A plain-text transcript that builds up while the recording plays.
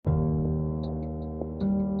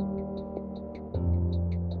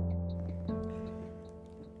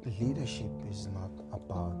Leadership is not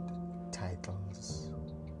about titles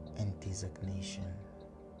and designation.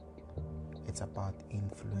 It's about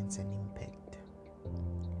influence and impact.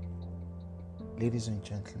 Ladies and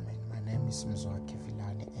gentlemen, my name is Mzwaki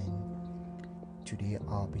Vilani, and today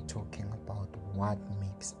I'll be talking about what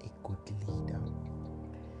makes a good leader.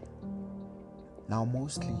 Now,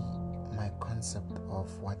 mostly my concept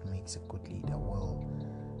of what makes a good leader will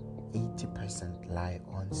 80% lie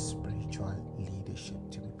on spiritual leadership,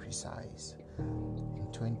 to be precise, and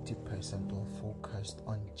 20% will focus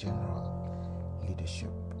on general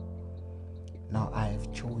leadership. Now, I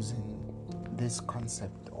have chosen this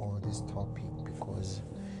concept or this topic because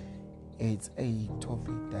it's a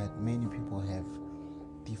topic that many people have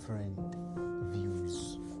different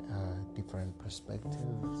views, different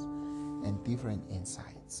perspectives, and different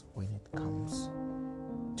insights when it comes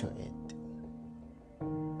to it.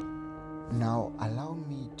 Now, allow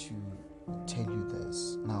me to tell you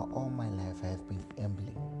this. Now, all my life I have been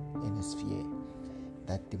ambling in a sphere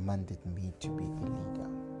that demanded me to be a leader.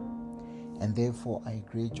 And therefore, I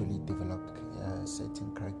gradually developed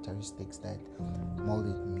certain characteristics that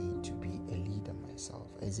molded me to be a leader myself.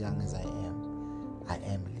 As young as I am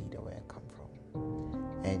a leader where I come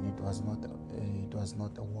from. And it was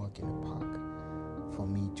not a walk in the park for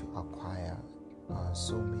me to acquire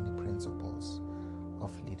so many principles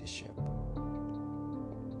of leadership.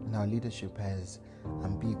 Now, leadership has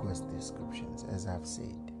ambiguous descriptions, as I've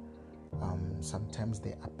said. Sometimes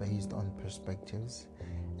they are based on perspectives,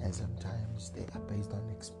 and sometimes they are based on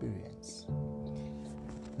experience.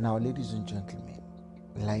 Now, ladies and gentlemen,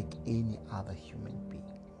 like any other human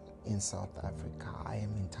being in South Africa, I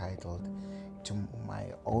am entitled to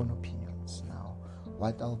my own opinions. Now,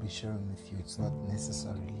 what I'll be sharing with you, it's not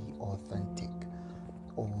necessarily authentic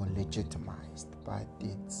or legitimized, but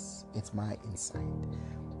it's my insight,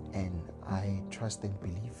 and I trust and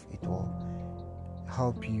believe it will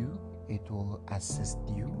help you, it will assist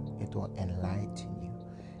you, it will enlighten you,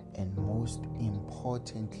 and most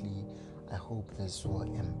importantly, I hope this will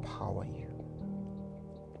empower you.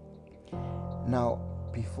 Now,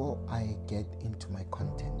 before I get into my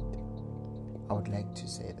content, I would like to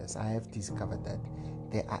say this. I have discovered that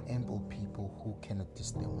there are ample people who cannot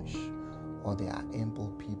distinguish, or there are ample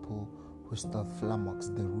people who still flummox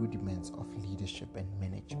the rudiments of leadership and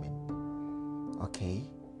management. Okay?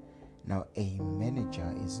 Now, a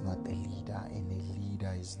manager is not a leader, and a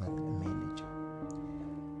leader is not a manager.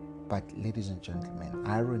 But, ladies and gentlemen,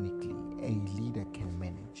 ironically, a leader can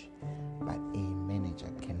manage, but a manager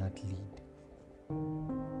cannot lead.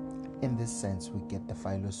 In this sense, we get the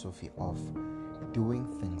philosophy of doing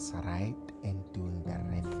things right and doing the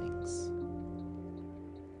right things.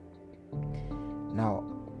 Now,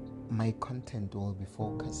 my content will be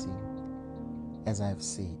focusing, as I've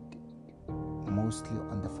said, mostly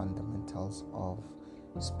on the fundamentals of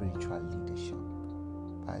spiritual leadership,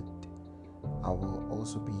 but I will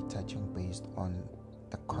also be touching based on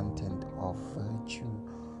the content of virtue,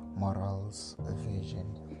 morals,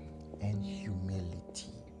 vision, and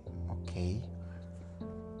humility. Okay?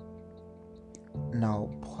 Now,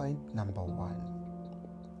 point number one,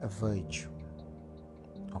 a virtue.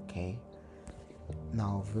 Okay?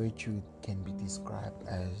 Now, virtue can be described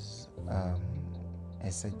as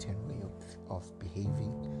a certain way of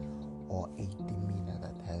behaving or a demeanor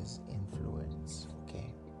that has influence.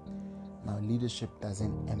 Okay? Now, leadership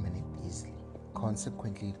doesn't emanate easily.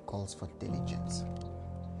 Consequently, it calls for diligence.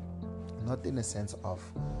 Not in a sense of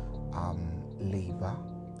labor,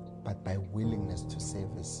 but by willingness to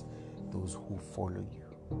service those who follow you.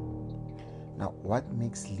 Now, what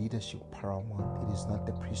makes leadership paramount? It is not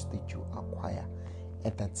the prestige you acquire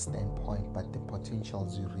at that standpoint, but the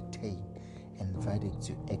potentials you retain and verdicts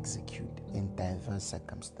you execute in diverse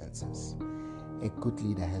circumstances. A good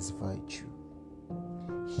leader has virtue.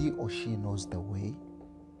 He or she knows the way,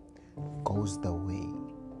 goes the way,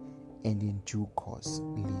 and in due course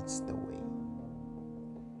leads the way.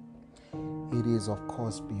 It is, of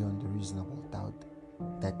course, beyond a reasonable doubt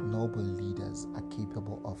that noble leaders are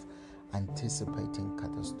capable of anticipating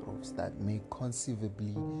catastrophes that may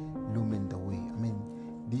conceivably loom in the way. I mean,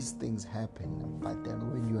 these things happen, but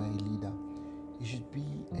then when you are a leader, you should be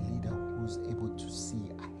a leader who's able to see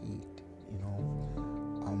ahead,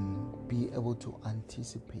 be able to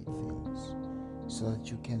anticipate things so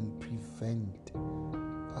that you can prevent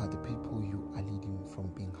the people you are leading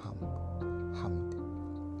from being harmed.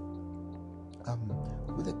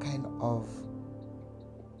 With the kind of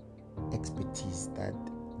expertise that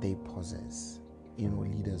they possess,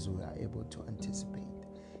 leaders who are able to anticipate,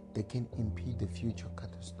 they can impede the future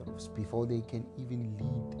catastrophes before they can even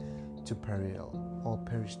lead to peril or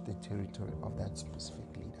perish the territory of that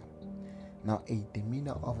specific leader. Now, a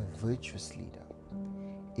demeanor of a virtuous leader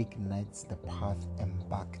ignites the path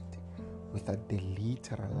embarked without the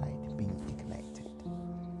literal light being ignited.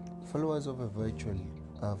 Followers of a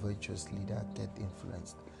virtuous leader get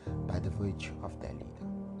influenced by the virtue of their leader,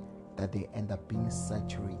 that they end up being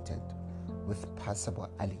saturated with passable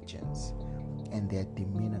allegiance, and their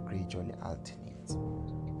demeanor gradually alternates.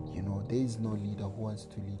 There is no leader who wants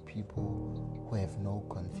to lead people who have no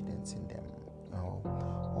confidence in them,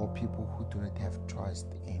 or people who do not have trust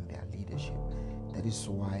in their leadership. That is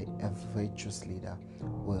why a virtuous leader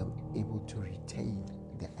will be able to retain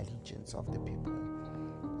the allegiance of the people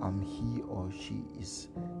he or she is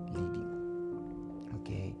leading.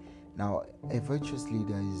 Okay, now a virtuous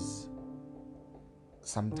leader is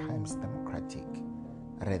sometimes democratic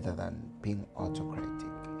rather than being autocratic.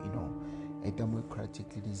 A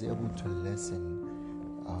democratic leader is able to listen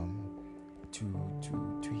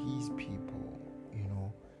to his people,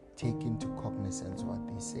 take into cognizance what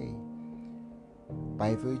they say,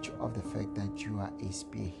 by virtue of the fact that you are a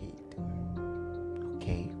spearhead.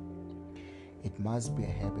 Okay, it must be a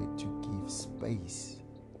habit to give space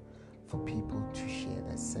for people to share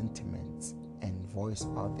their sentiments and voice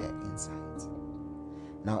out their insights.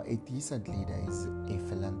 Now, a decent leader is a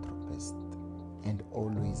philanthropist and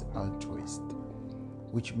always altruist,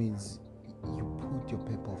 which means you put your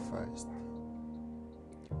people first.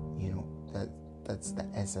 That's the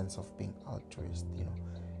essence of being altruist.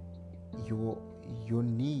 Your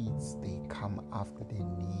needs, they come after the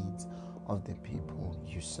needs of the people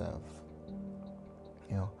you serve.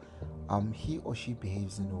 He or she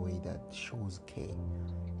behaves in a way that shows care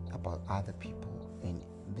about other people and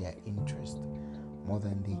their interest more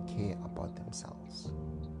than they care about themselves.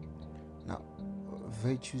 Now,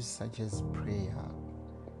 virtues such as prayer,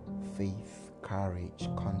 faith, courage,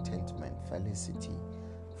 contentment, felicity,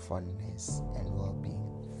 fondness, and well-being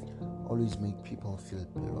always make people feel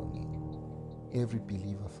belonging. Every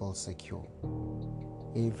believer feels secure.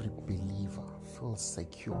 Every believer feels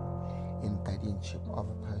secure in guardianship of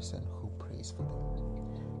a person who prays for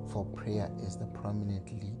them. For prayer is the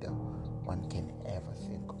prominent leader one can ever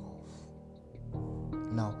think of.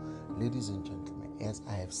 Now, ladies and gentlemen, as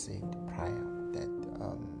I have said prior, that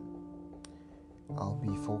I'll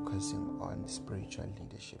be focusing on spiritual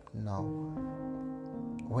leadership. Now,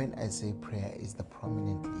 when I say prayer is the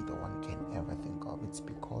prominent leader one can ever think of, it's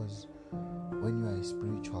because when you are a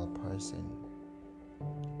spiritual person,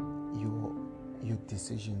 your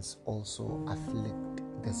decisions also afflict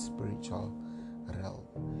the spiritual realm.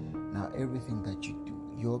 Now, everything that you do,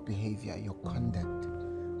 your behavior, your conduct,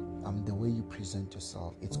 the way you present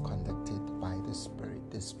yourself, it's conducted by the Spirit.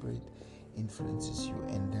 The Spirit influences you,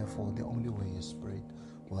 and therefore the only way your spirit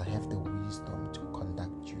will have the wisdom to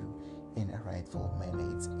conduct you in a rightful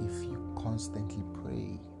manner, it's if you constantly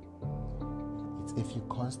pray.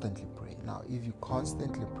 Now, if you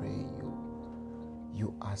constantly pray,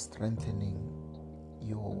 you are strengthening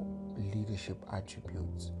your leadership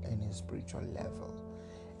attributes in your spiritual level.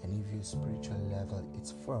 And if your spiritual level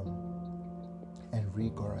is firm and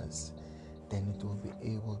rigorous, then it will be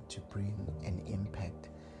able to bring an impact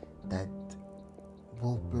that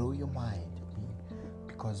will blow your mind.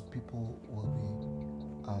 Because people will be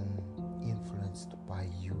influenced by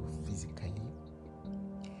you physically,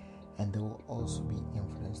 and they will also be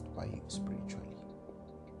influenced by you spiritually.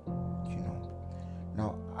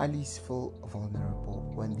 Now, allies feel vulnerable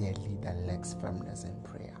when their leader lacks firmness in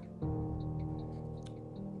prayer.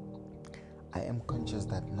 I am conscious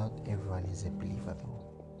that not everyone is a believer, though,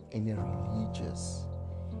 in a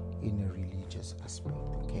religious aspect,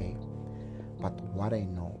 okay? But what I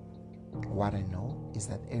know is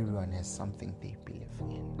that everyone has something they believe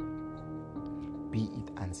in, be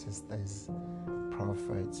it ancestors,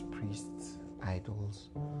 prophets, priests, idols,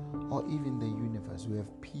 or even the universe. We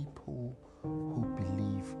have people who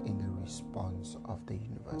believe in the response of the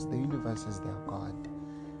universe. The universe is their God.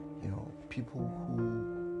 People who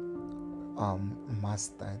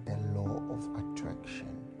master the law of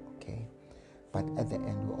attraction, okay? But at the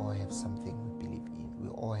end, we all have something we believe in. We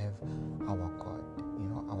all have our God.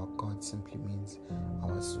 Our God simply means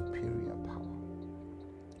our superior power.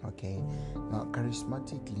 Okay? Now,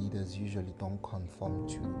 charismatic leaders usually don't conform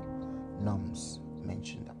to norms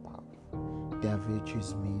mentioned above. Their virtue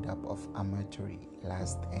is made up of amatory,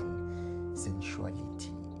 lust, and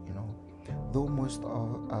sensuality. Though most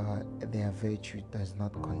of their virtue does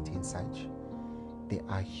not contain such, they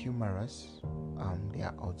are humorous, they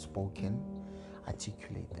are outspoken,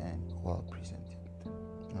 articulate, and well presented.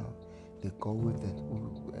 They go with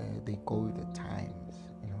the times.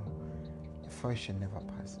 Fashion never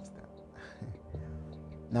passes them.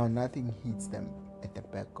 Now, nothing hits them at the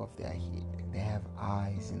back of their head. They have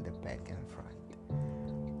eyes in the back and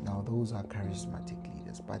front. Now, those are charismatic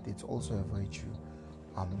leaders, but it's also a virtue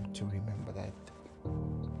to remember that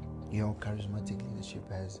charismatic leadership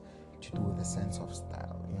has to do with a sense of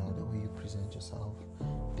style, the way you present yourself,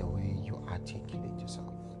 the way you articulate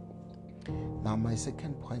yourself. Now, my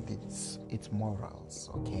second point is it's morals,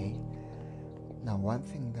 okay? Now, one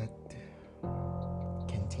thing that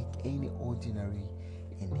can take any ordinary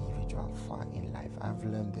individual far in life, I've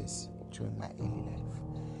learned this during my early life,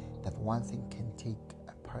 that one thing can take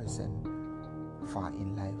a person far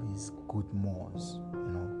in life is good morals,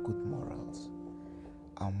 good morals.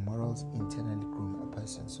 Morals internally groom a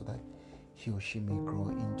person so that he or she may grow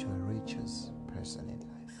into a righteous person in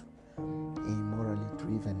life. A morally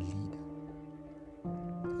driven leader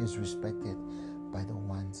is respected by the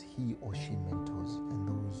ones he or she mentors and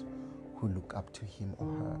those who look up to him or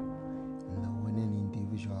her. Now, when an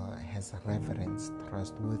individual has reverence,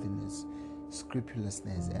 trustworthiness,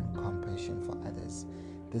 scrupulousness, and compassion for others,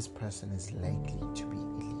 this person is likely to be a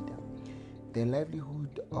leader. The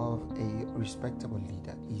livelihood of a respectable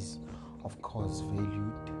leader is, of course,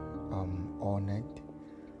 valued, honored,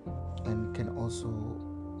 and can also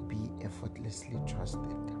be effortlessly trusted.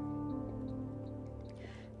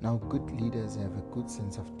 Now, good leaders have a good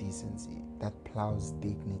sense of decency that plows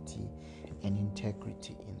dignity and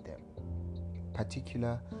integrity in them.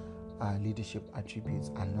 Particular leadership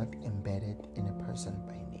attributes are not embedded in a person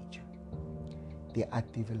by nature. They are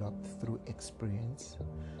developed through experience,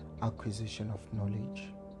 acquisition of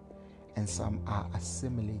knowledge, and some are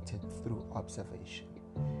assimilated through observation.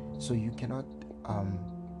 So you cannot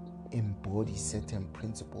embody certain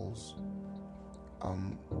principles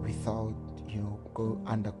without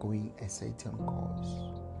undergoing a certain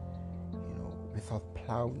course, without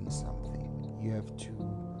plowing something. You have to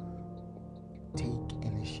take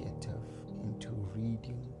initiative into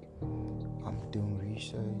reading, doing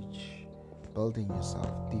research, building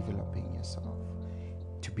yourself, developing yourself,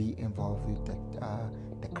 to be involved with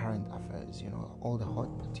the current affairs, all the hot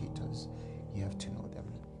potatoes. You have to know them.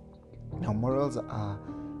 Now, morals are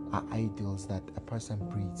ideals that a person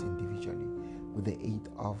breeds individually with the aid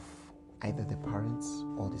of either the parents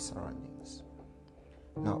or the surroundings.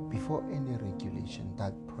 Now, before any regulation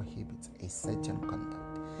that prohibits a certain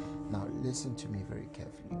conduct, now listen to me very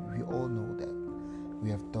carefully. We all know that we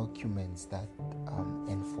have documents that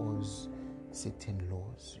enforce certain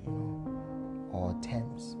laws, or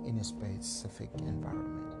terms in a specific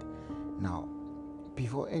environment. Now,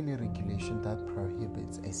 before any regulation that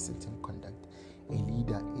prohibits a certain conduct, a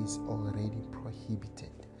leader is already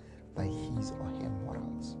prohibited by his or her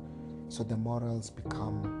morals. So the morals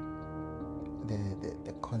become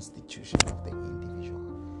the constitution of the individual,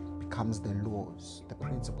 becomes the laws, the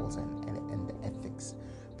principles, and the ethics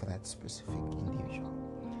for that specific individual.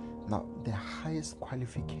 Now, the highest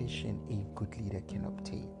qualification a good leader can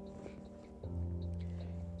obtain,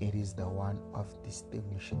 it is the one of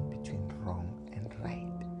distinguishing between wrong and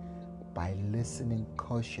right by listening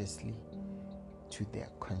cautiously to their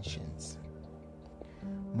conscience.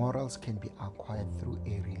 Morals can be acquired through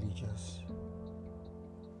a religious,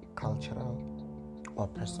 cultural, or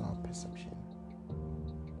personal perception.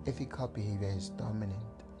 Ethical behavior is dominant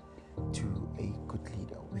to a good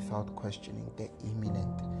leader without questioning the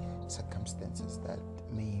imminent circumstances that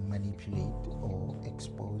may manipulate or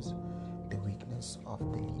expose the weakness of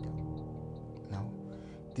the leader. Now,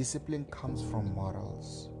 discipline comes from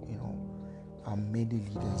morals. Many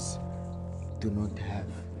leaders do not have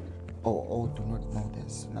or do not know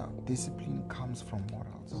this. Now, discipline comes from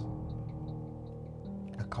morals.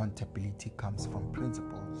 Accountability comes from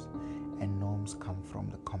principles, and norms come from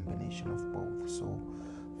the combination of both. So,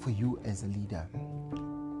 for you as a leader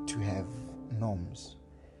to have norms,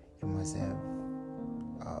 you must have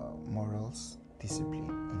morals, discipline,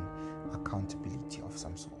 and accountability of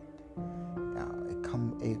some sort.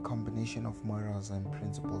 A combination of morals and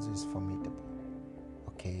principles is formidable.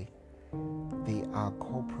 Okay, they are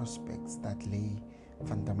core prospects that lay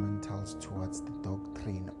fundamentals towards the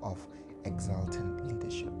doctrine of exultant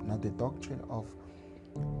leadership. Now, the doctrine of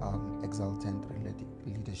exultant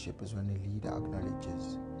leadership is when a leader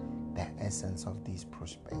acknowledges the essence of these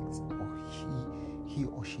prospects, or he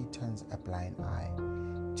or she turns a blind eye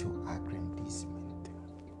to aggrandizement.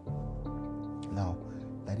 Now,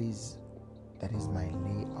 that is my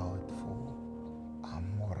layout for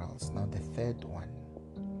morals. Now, the third one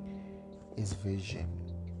is vision,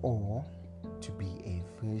 or to be a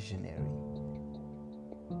visionary.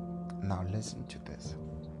 Now, listen to this.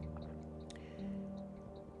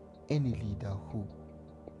 Any leader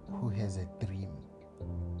who has a dream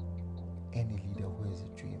any leader who has a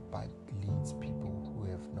dream but leads people who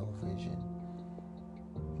have no vision,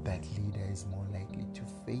 that leader is more likely to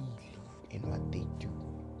fail in what they do.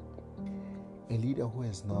 A leader who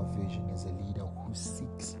has no vision is a leader who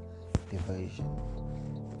seeks the vision.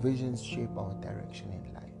 Visions shape our direction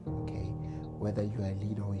in life, okay? Whether you are a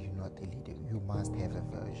leader or you're not a leader, you must have a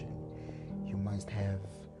vision. You must have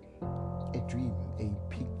a dream, a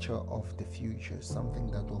picture of the future, something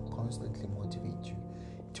that will constantly motivate you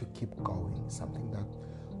to keep going, something that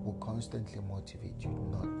will constantly motivate you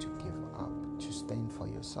not to give up, to stand for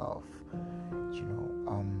yourself.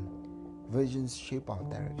 Visions shape our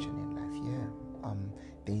direction in life.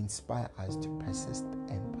 They inspire us to persist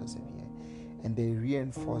and persevere, and they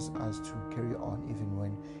reinforce us to carry on even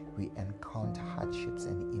when we encounter hardships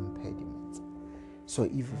and impediments. So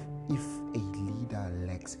if a leader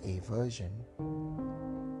lacks a vision,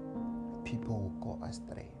 people will go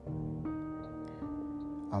astray.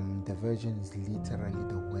 The vision is literally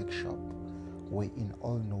the workshop wherein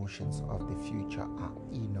all notions of the future are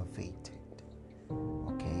innovated.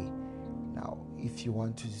 Okay? Now, if you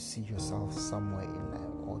want to see yourself somewhere in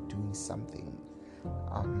life or doing something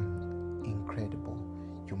incredible,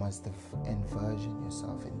 you must envision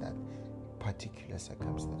yourself in that particular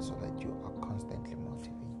circumstance so that you are constantly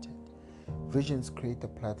motivated. Visions create a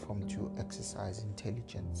platform to exercise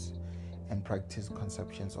intelligence and practice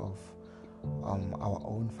conceptions of our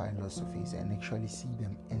own philosophies and actually see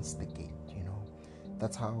them instigate.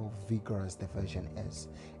 That's how vigorous the vision is,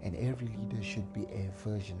 and every leader should be a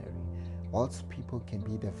visionary. Whilst people can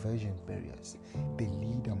be the vision bearers, the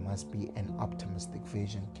leader must be an optimistic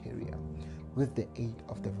vision carrier. With the aid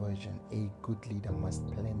of the vision, a good leader must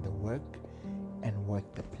plan the work and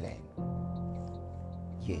work the plan.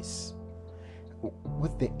 Yes,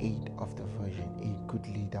 with the aid of the vision, a good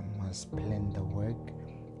leader must plan the work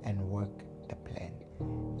and work the plan.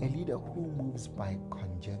 A leader who moves by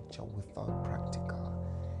conjecture without practical,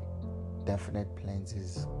 definite plans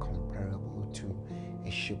is comparable to a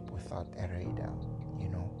ship without a radar.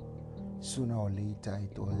 Sooner or later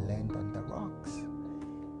it will land on the rocks.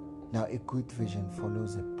 Now, a good vision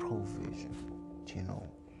follows a provision.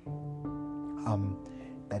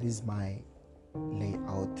 That is my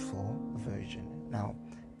layout for vision. Now,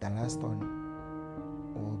 the last one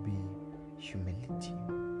will be humility.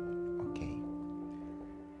 Okay.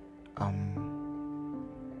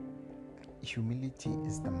 Humility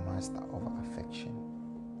is the master of affection.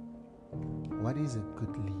 What is a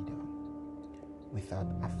good leader without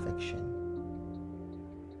affection?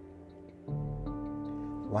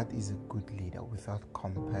 What is a good leader without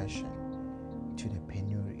compassion to the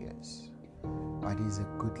penurious? What is a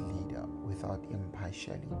good leader without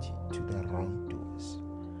impartiality to the wrongdoers?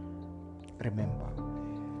 Remember,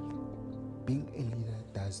 being a leader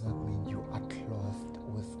does not mean you are clothed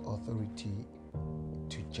with authority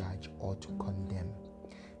to judge or to condemn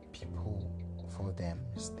people for their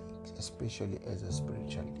mistakes, especially as a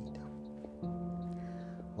spiritual leader.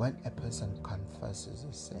 When a person confesses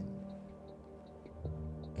a sin,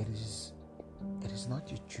 it is not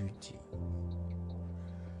your duty,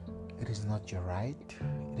 it is not your right,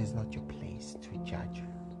 it is not your place to judge.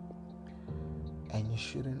 And you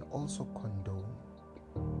shouldn't also condone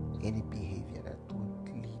any behavior that would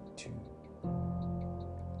lead to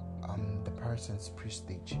the person's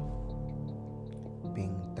prestige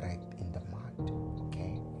being dragged in the mud.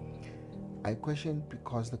 Okay, I question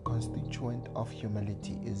because the constituent of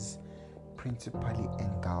humility is principally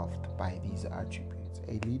engulfed by these attributes.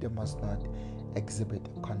 A leader must not exhibit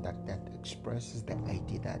a conduct that expresses the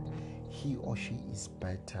idea that he or she is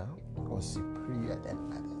better or superior than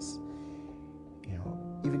others.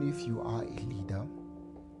 Even if you are a leader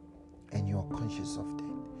and you are conscious of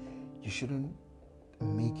that, you shouldn't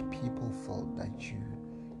make people feel that you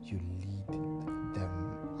lead them,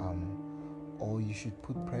 or you should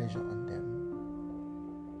put pressure on them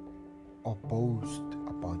or boast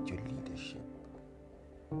about your leadership.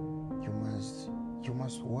 You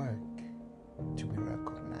must work to be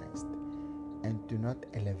recognized, and do not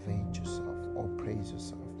elevate yourself or praise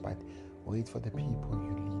yourself, but wait for the people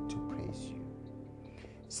you lead to praise you.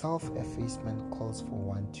 Self-effacement calls for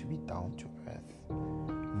one to be down to earth,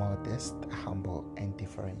 modest, humble, and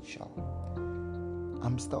differential.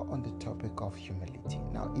 I'm still on the topic of humility.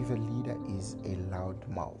 Now, if a leader is a loud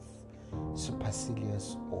mouth,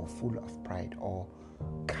 supercilious, or full of pride, or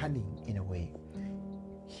cunning in a way,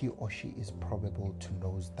 he or she is probable to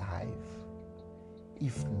nosedive.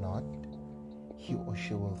 If not, he or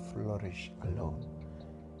she will flourish alone.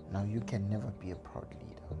 Now, you can never be a proud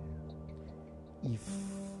leader if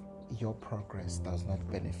your progress does not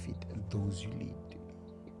benefit those you lead.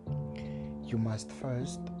 You must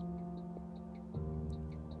first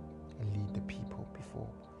therefore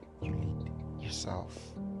you lead yourself.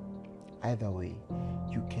 Either way,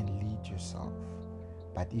 you can lead yourself.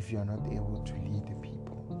 But if you are not able to lead the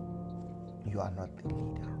people, you are not the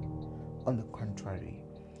leader. On the contrary,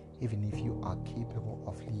 even if you are capable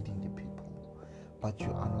of leading the people, but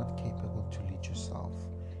you are not capable to lead yourself,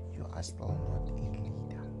 you are still not a leader.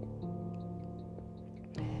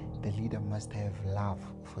 The leader must have love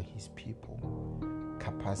for his people,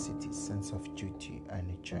 capacity, sense of duty,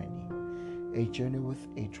 and a journey. A journey with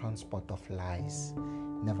a transport of lies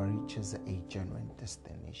never reaches a genuine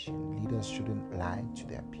destination. Leaders shouldn't lie to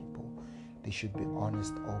their people. They should be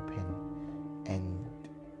honest, open, and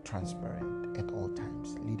transparent at all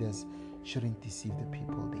times. Leaders shouldn't deceive the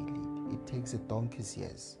people they lead. It takes a donkey's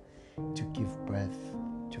years to give birth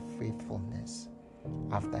to faithfulness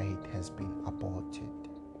after it has been aborted.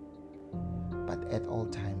 But at all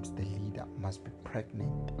times, the leader must be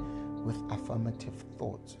pregnant with affirmative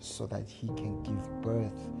thoughts so that he can give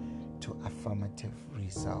birth to affirmative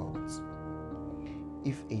results.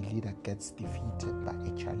 If a leader gets defeated by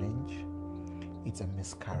a challenge, it's a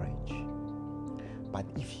miscarriage. But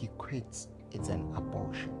if he quits, it's an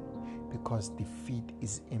abortion, because defeat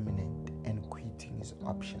is imminent and quitting is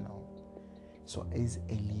optional. So as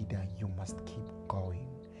a leader, you must keep going.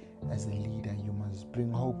 As a leader, you must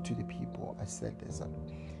bring hope to the people. I said this.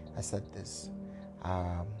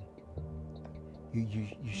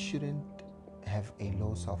 You shouldn't have a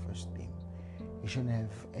low self-esteem. You shouldn't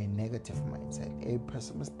have a negative mindset. A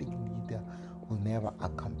pessimistic leader will never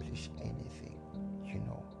accomplish anything.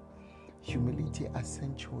 Humility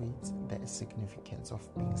accentuates the significance of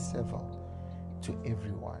being civil to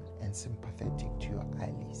everyone and sympathetic to your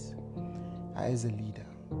allies. As a leader,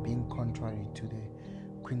 being contrary to the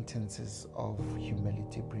quintessences of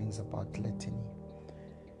humility brings about gluttony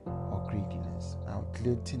or greediness. Now,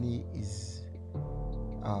 gluttony is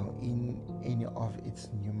in any of its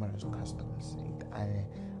numerous customs. It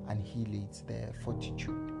annihilates the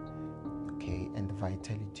fortitude, and the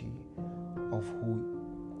vitality of who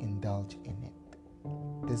indulge in it.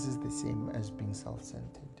 This is the same as being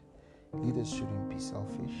self-centered. Leaders shouldn't be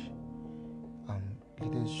selfish.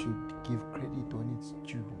 Leaders should give credit when it's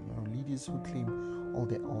due. Leaders who claim all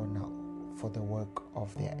the honor for the work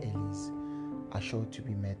of their allies are sure to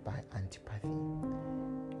be met by antipathy.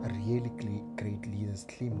 Really great leaders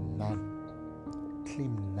claim none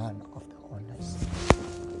of the honors.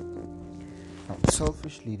 Now,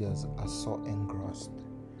 selfish leaders are so engrossed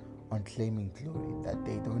on claiming glory that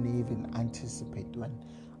they don't even anticipate when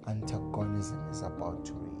antagonism is about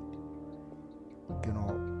to read.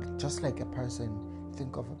 Just like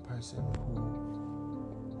think of a person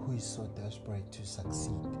who is so desperate to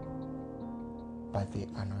succeed, but they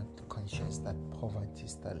are not conscious that poverty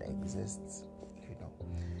still exists.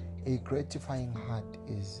 A gratifying heart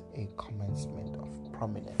is a commencement of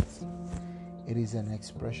prominence. It is an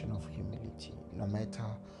expression of humility, no matter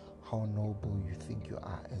how noble you think you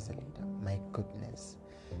are as a leader. My goodness,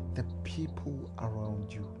 the people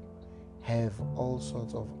around you have all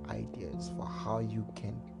sorts of ideas for how you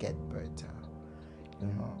can get better,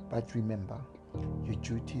 but remember, your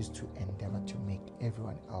duty is to endeavor to make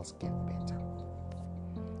everyone else get better.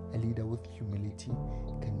 A leader with humility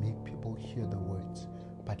can make people hear the words,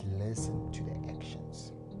 but listen to the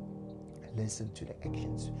actions.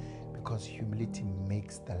 Because humility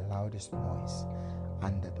makes the loudest noise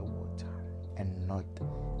under the water and not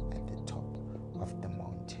at the top of the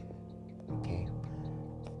mountain.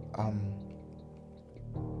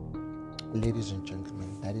 Ladies and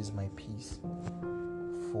gentlemen, that is my piece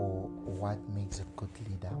for what makes a good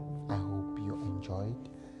leader. I hope you enjoyed.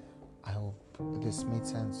 I hope this made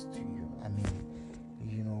sense to you.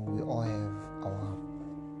 We all have our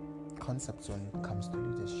concepts when it comes to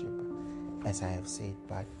leadership, as I have said,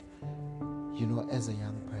 but as a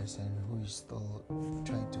young person who is still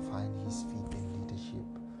trying to find his feet in leadership,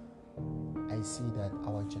 I see that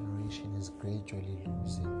our generation is gradually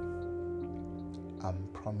losing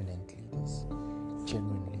prominent leaders,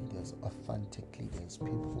 genuine leaders, authentic leaders,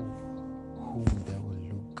 people whom they will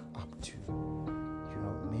look up to.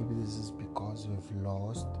 Maybe this is because we've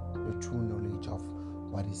lost the true knowledge of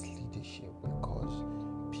what is leadership, because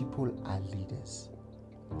people are leaders,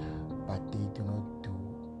 but they do not do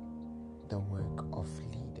the work of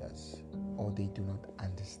leaders, or they do not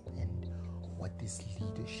understand what is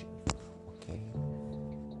leadership.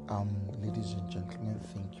 Ladies and gentlemen,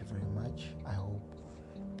 thank you very much. I hope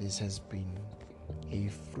this has been a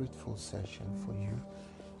fruitful session for you.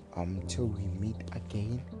 Till we meet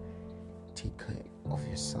again, take care of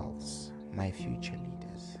yourselves, my future leaders.